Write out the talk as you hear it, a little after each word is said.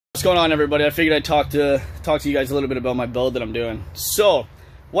What's going on, everybody? I figured I'd talk to you guys a little bit about my build that I'm doing. So,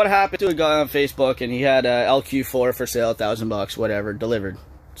 what happened to a guy on Facebook, and he had a LQ4 for sale, $1,000 whatever, delivered.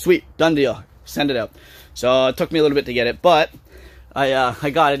 Sweet, done deal. Send it out. So it took me a little bit to get it, but I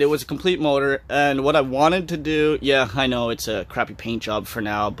got it. It was a complete motor, and what I wanted to do, yeah, I know it's a crappy paint job for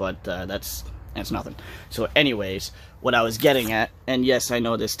now, but that's nothing. So anyways, what I was getting at, and yes, I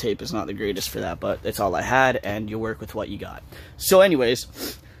know this tape is not the greatest for that, but it's all I had, and you work with what you got. So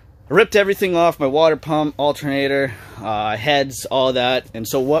anyways, I ripped everything off, my water pump, alternator, heads, all that. And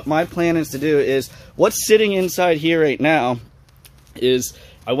so what my plan is to do is, what's sitting inside here right now is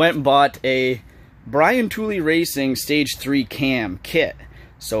I went and bought a Brian Tooley Racing Stage 3 cam kit.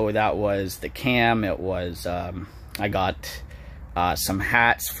 So that was the cam, it was, I got some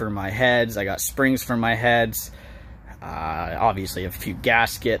hats for my heads, I got springs for my heads, obviously a few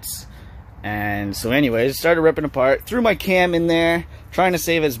gaskets. And so anyways, started ripping apart, threw my cam in there, trying to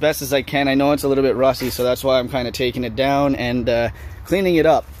save as best as I can. I know it's a little bit rusty, so that's why I'm kind of taking it down and cleaning it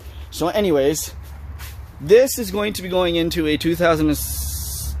up. So anyways, this is going to be going into a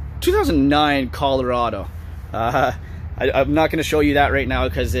 2009 Colorado. I'm not going to show you that right now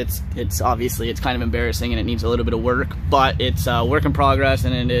because it's obviously it's kind of embarrassing and it needs a little bit of work, but it's a work in progress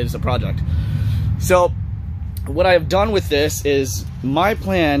and it is a project. So what I've done with this is, my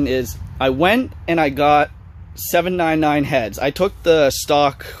plan is, I went and I got 799 heads. I took the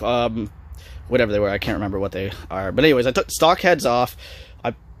stock, whatever they were, I can't remember what they are. But anyways, I took stock heads off.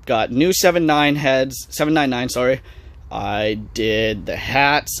 I got new 799, sorry. I did the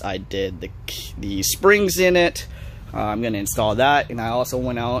hats. I did the springs in it. I'm going to install that. And I also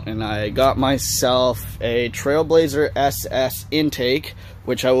went out and I got myself a Trailblazer SS intake,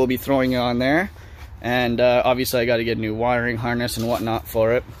 which I will be throwing on there. And obviously I got to get a new wiring harness and whatnot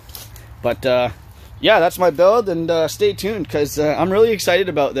for it. But yeah, that's my build, and stay tuned because I'm really excited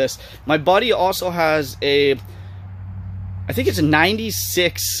about this. My buddy also has a, I think it's a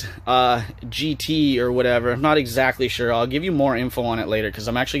 96 GT or whatever. I'm not exactly sure. I'll give you more info on it later because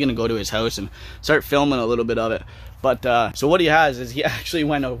I'm actually going to go to his house and start filming a little bit of it. But so what he has is, he actually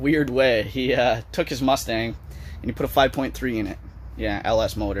went a weird way. He took his Mustang and he put a 5.3 in it. Yeah,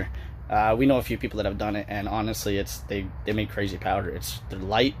 LS motor. We know a few people that have done it, and honestly, they make crazy powder. They're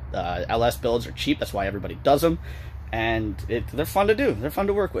light. LS builds are cheap. That's why everybody does them, and they're fun to do. They're fun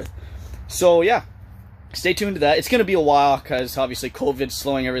to work with. So yeah, stay tuned to that. It's gonna be a while because obviously COVID's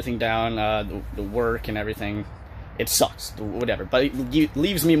slowing everything down. The work and everything, it sucks. Whatever, but it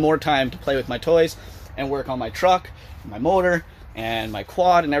leaves me more time to play with my toys and work on my truck, my motor, and my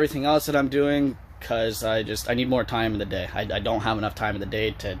quad, and everything else that I'm doing. Because I need more time in the day. I don't have enough time in the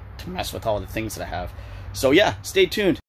day to mess with all the things that I have. So yeah, stay tuned.